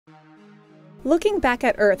Looking back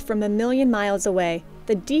at Earth from a million miles away,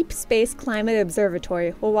 the Deep Space Climate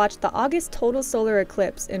Observatory will watch the August total solar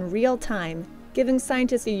eclipse in real time, giving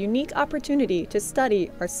scientists a unique opportunity to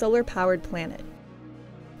study our solar-powered planet.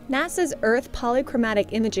 NASA's Earth polychromatic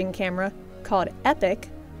imaging camera, called EPIC,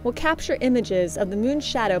 will capture images of the moon's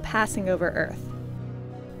shadow passing over Earth.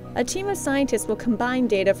 A team of scientists will combine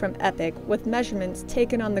data from EPIC with measurements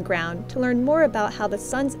taken on the ground to learn more about how the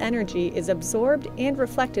sun's energy is absorbed and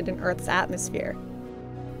reflected in Earth's atmosphere.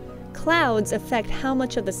 Clouds affect how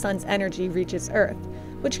much of the sun's energy reaches Earth,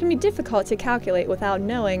 which can be difficult to calculate without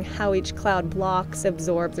knowing how each cloud blocks,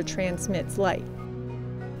 absorbs, or transmits light.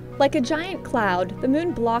 Like a giant cloud, the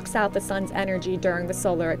moon blocks out the sun's energy during the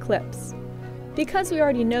solar eclipse. Because we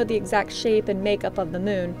already know the exact shape and makeup of the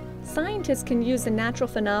moon, scientists can use the natural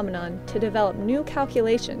phenomenon to develop new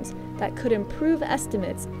calculations that could improve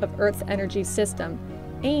estimates of Earth's energy system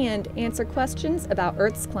and answer questions about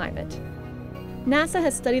Earth's climate. NASA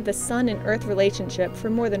has studied the Sun and Earth relationship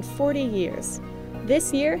for more than 40 years.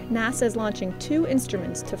 This year, NASA is launching 2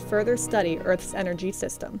 instruments to further study Earth's energy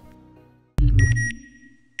system.